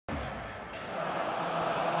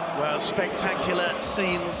Well, spectacular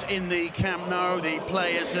scenes in the Camp Nou. The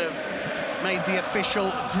players have made the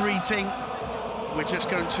official greeting. We're just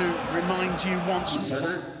going to remind you once.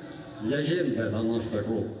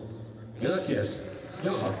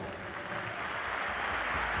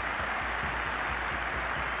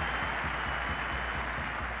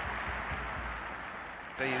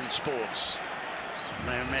 beIN Sports.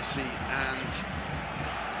 Leo Messi and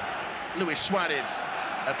Luis Suarez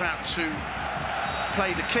about to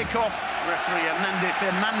play the kickoff. Referee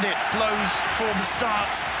Hernandez blows for the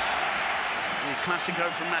start. The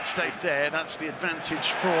Classico from match day there. That's the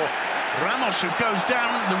advantage for Ramos, who goes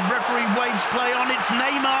down. The referee waves play on. It's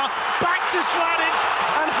Neymar back to Suarez,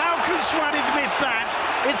 and how can Suarez miss that?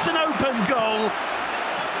 It's an open goal.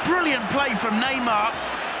 Brilliant play from Neymar,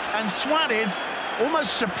 and Suarez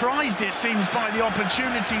almost surprised, it seems, by the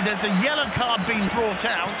opportunity. There's a yellow card being brought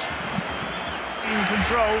out. In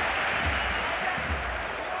control.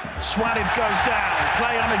 Suarez goes down.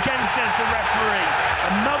 Play on again, says the referee.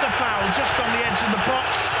 Another foul just on the edge of the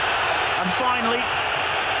box. And finally,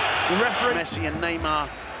 the referee... Messi and Neymar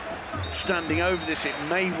standing over this. It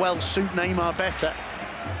may well suit Neymar better.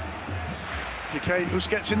 Piqué and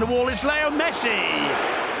Busquets in the wall. It's Leo Messi.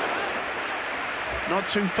 Not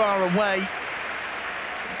too far away.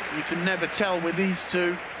 You can never tell with these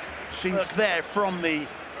two. Seems there from the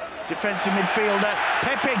defensive midfielder.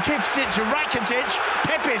 Pepe gives it to Rakitic.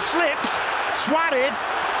 Pepe slips. Suarez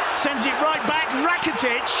sends it right back.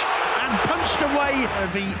 Rakitic, and punched away.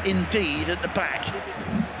 Nervy indeed at the back.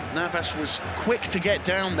 Navas was quick to get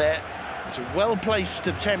down there. It's a well-placed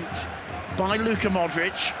attempt by Luka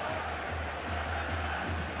Modric.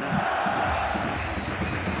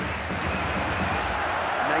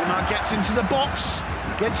 Neymar gets into the box.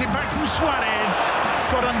 Gets it back from Suarez.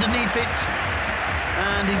 Got underneath it.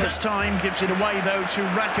 And this time gives it away, though, to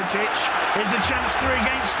Rakitic. Here's a chance, 3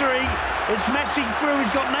 against 3. It's Messi through.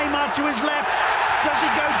 He's got Neymar to his left. Does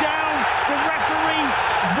it go down? The referee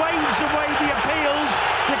waves away the appeals.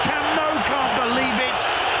 The Camp Nou can't believe it.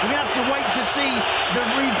 We have to wait to see the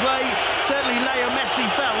replay. Certainly Leo Messi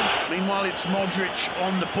felt. Meanwhile, it's Modric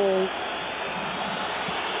on the ball.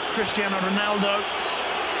 Cristiano Ronaldo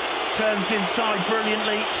turns inside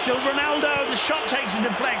brilliantly. Still Ronaldo. The shot takes a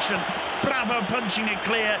deflection. Bravo punching it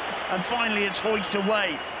clear, and finally it's hoiked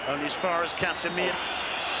away, only as far as Casemiro.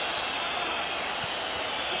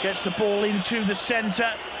 Gets the ball into the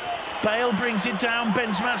centre. Bale brings it down.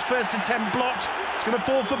 Benzema's first attempt blocked. It's going to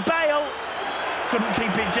fall for Bale. Couldn't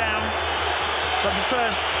keep it down. But the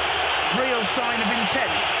first real sign of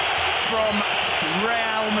intent from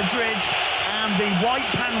Real Madrid, and the white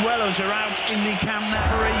panuelos are out in the Camp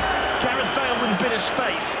Nou. Gareth Bale with a bit of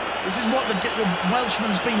space. This is what the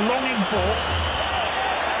Welshman's been longing for.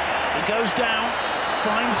 He goes down,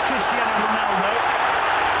 finds Cristiano Ronaldo,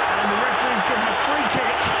 and the referee's given a free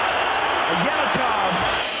kick, a yellow card.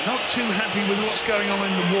 Not too happy with what's going on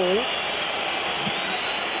in the wall.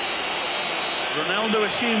 Ronaldo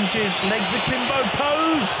assumes his legs akimbo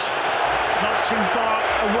pose. Not too far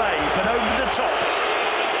away, but over the top.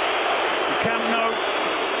 The Camp Nou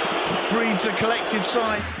breeds a collective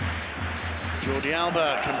sigh. Jordi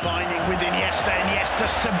Alba combining with Iniesta. Iniesta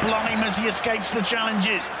sublime as he escapes the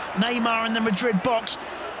challenges. Neymar in the Madrid box.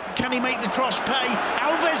 Can he make the cross pay?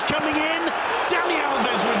 Alves coming in. Dani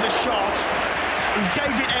Alves with the shot. He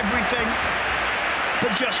gave it everything,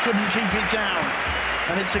 but just couldn't keep it down.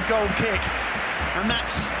 And it's a goal kick. And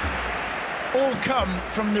that's all come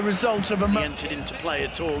from the result of a... He entered into play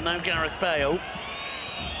at all. Now Gareth Bale.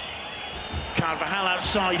 Carvajal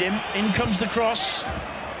outside him. In comes the cross.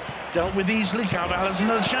 Dealt with easily. Carvajal has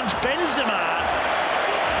another chance. Benzema!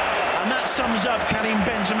 And that sums up Karim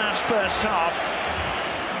Benzema's first half.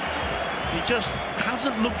 He just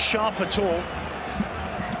hasn't looked sharp at all.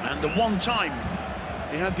 And the one time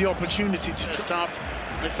he had the opportunity to staff,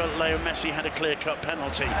 they felt Leo Messi had a clear-cut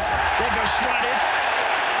penalty. There goes Suarez.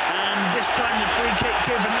 And this time the free kick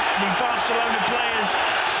given. The Barcelona players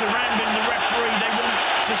surrounding the referee. They want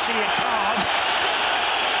to see a card.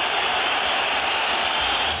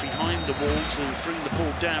 Behind the wall to bring the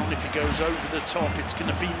ball down. If he goes over the top, it's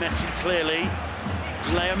going to be Messi, clearly.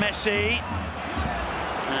 Leo Messi.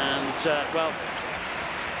 And, well,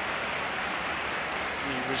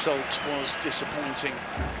 the result was disappointing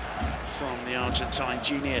from the Argentine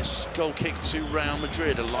genius. Goal kick to Real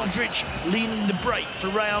Madrid. Modric leaning the break for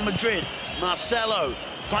Real Madrid. Marcelo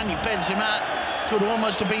finding Benzema. Could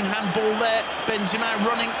almost have been handball there. Benzema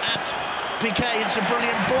running at Piqué. It's a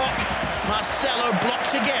brilliant block. Marcelo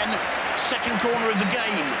blocked again. Second corner of the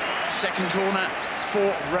game. Second corner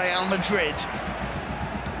for Real Madrid.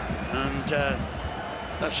 And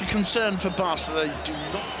That's a concern for Barca. They do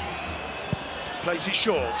not. Plays it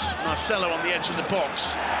short. Marcelo on the edge of the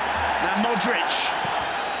box. Now Modric.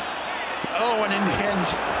 Oh, and in the end,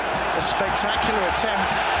 a spectacular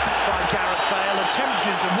attempt by Gareth Bale. Attempt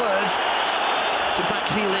is the word to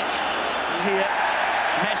backheel it. And here,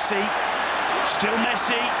 Messi. Still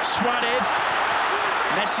Messi. Suarez.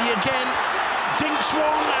 Messi again. Dinks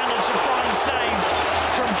one, and it's a fine save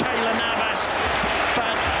from Keylor Navas.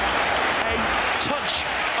 But a touch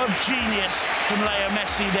of genius from Leo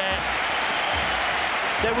Messi there.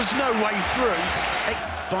 There was no way through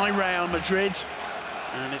by Real Madrid,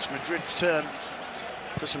 and it's Madrid's turn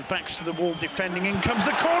for some backs to the wall defending. In comes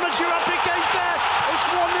the corner, Gerard Piqué's there. It's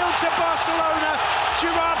 1-0 to Barcelona.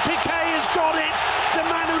 Gerard Piqué has got it. The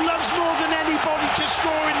man who loves more than anybody to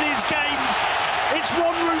score in these games. It's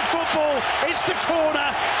one-route football. It's the corner,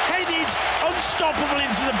 headed unstoppable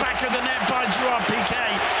into the back of the net by Gerard Piqué.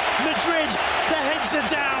 Madrid, their heads are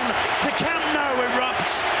down. The Camp Nou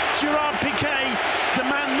erupts. Gerard Piqué, the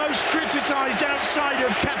man most criticised outside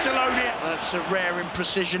of Catalonia. That's a rare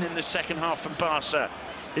imprecision in the second half from Barca.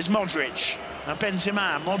 Is Modric. Now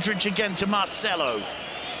Benzema. Modric again to Marcelo.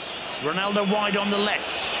 Ronaldo wide on the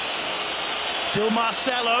left. Still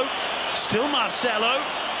Marcelo. Still Marcelo.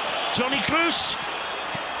 Toni Kroos.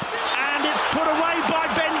 And it's put away by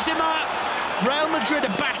Benzema. Real Madrid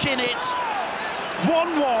are back in it.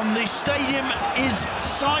 1-1, the stadium is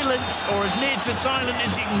silent, or as near to silent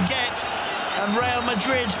as it can get, and Real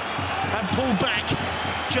Madrid have pulled back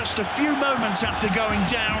just a few moments after going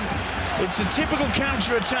down. It's a typical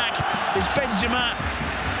counter-attack. It's Benzema,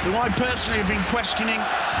 who I personally have been questioning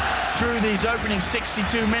through these opening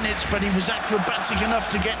 62 minutes, but he was acrobatic enough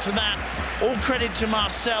to get to that. All credit to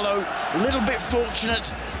Marcelo, a little bit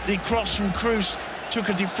fortunate. The cross from Kroos took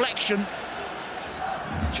a deflection.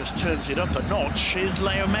 Just turns it up a notch. Here's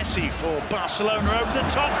Leo Messi for Barcelona over the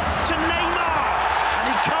top to Neymar, and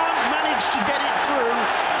he can't manage to get it through.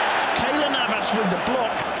 Keylor Navas with the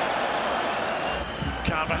block.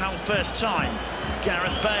 Carvajal first time.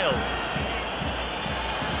 Gareth Bale.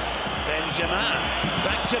 Benzema.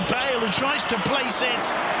 Back to Bale, who tries to place it,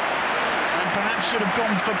 and perhaps should have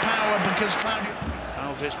gone for power because Claudio.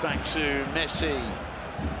 Alves back to Messi.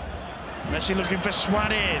 Messi looking for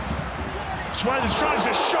Suarez. Suarez tries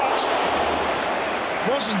a shot,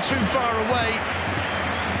 wasn't too far away.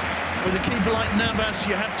 With a keeper like Navas,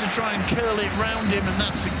 you have to try and curl it round him, and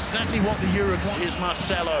that's exactly what the Uruguay. Here's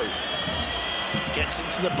Marcelo, gets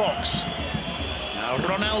into the box. Now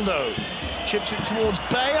Ronaldo chips it towards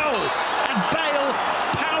Bale, and Bale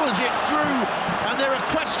powers it through, and there are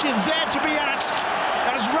questions there to be asked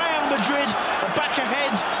as Real Madrid are back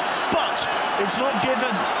ahead, but it's not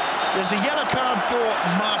given. There's a yellow card for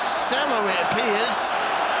Marcelo, it appears.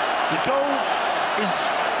 The goal is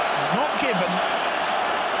not given.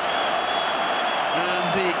 And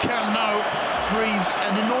the Camp Nou breathes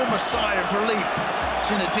an enormous sigh of relief.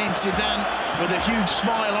 Zinedine Zidane with a huge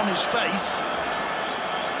smile on his face.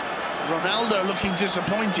 Ronaldo looking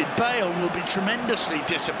disappointed. Bale will be tremendously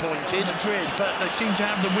disappointed. Madrid, but they seem to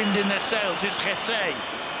have the wind in their sails. It's Jesse.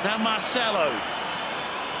 Now Marcelo.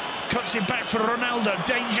 Cuts it back for Ronaldo.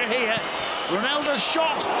 Danger here. Ronaldo's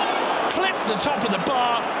shot. Clipped the top of the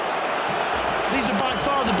bar. These are by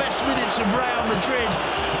far the best minutes of Real Madrid.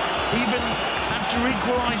 Even after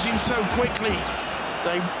equalising so quickly,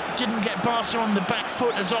 they didn't get Barca on the back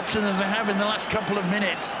foot as often as they have in the last couple of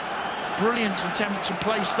minutes. Brilliant attempt to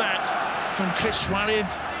place that from Chris Suarez.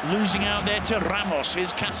 Losing out there to Ramos.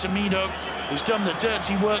 Here's Casemiro, who's done the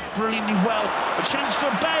dirty work brilliantly well. A chance for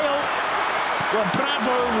Bale. Well,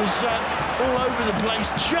 Bravo was all over the place,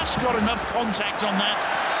 just got enough contact on that.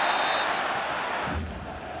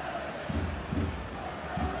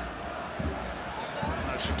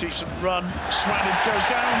 That's a decent run. Suarez goes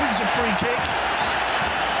down, wins a free kick.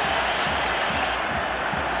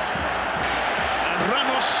 And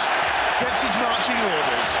Ramos gets his marching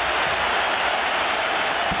orders.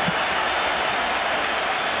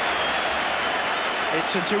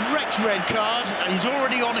 It's a direct red card, and he's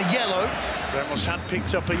already on a yellow. Ramos had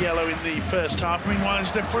picked up a yellow in the first half. Meanwhile,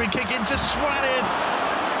 it's the free kick into Suarez.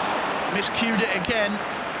 Miscued it again.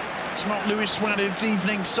 It's not Luis Suarez's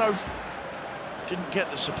evening, so didn't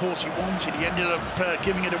get the support he wanted. He ended up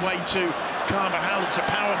giving it away to Carvajal. It's a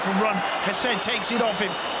powerful run. Jesse takes it off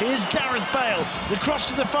him. Here's Gareth Bale. The cross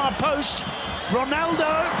to the far post.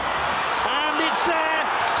 Ronaldo. And it's there.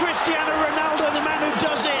 Cristiano Ronaldo, the man who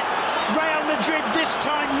does it. Real Madrid this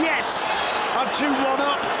time, yes, are 2-1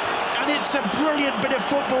 up. And it's a brilliant bit of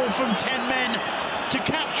football from 10 men to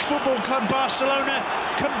catch Football Club Barcelona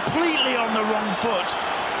completely on the wrong foot.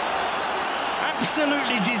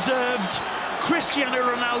 Absolutely deserved. Cristiano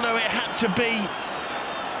Ronaldo, it had to be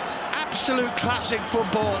absolute classic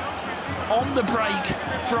football on the break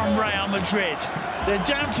from Real Madrid. They're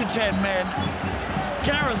down to 10 men.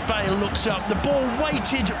 Gareth Bale looks up, the ball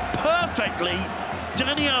weighted perfectly.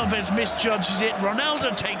 Dani Alves misjudges it.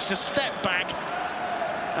 Ronaldo takes a step back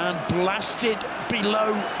and blasts it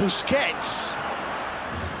below Busquets.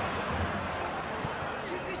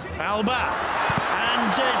 Alba,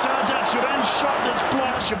 and it's Arda Turan's shot that's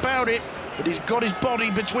blocked about it, but he's got his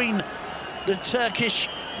body between the Turkish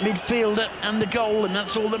midfielder and the goal, and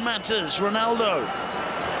that's all that matters. Ronaldo.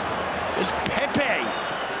 It's Pepe.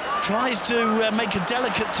 Tries to make a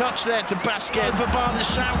delicate touch there to Basket. Varane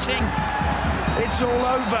shouting, it's all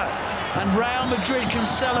over. And Real Madrid can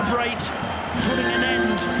celebrate, putting an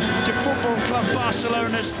end to Football Club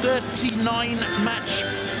Barcelona's 39-match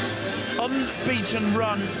unbeaten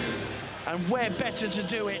run. And where better to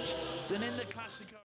do it than in the Classico?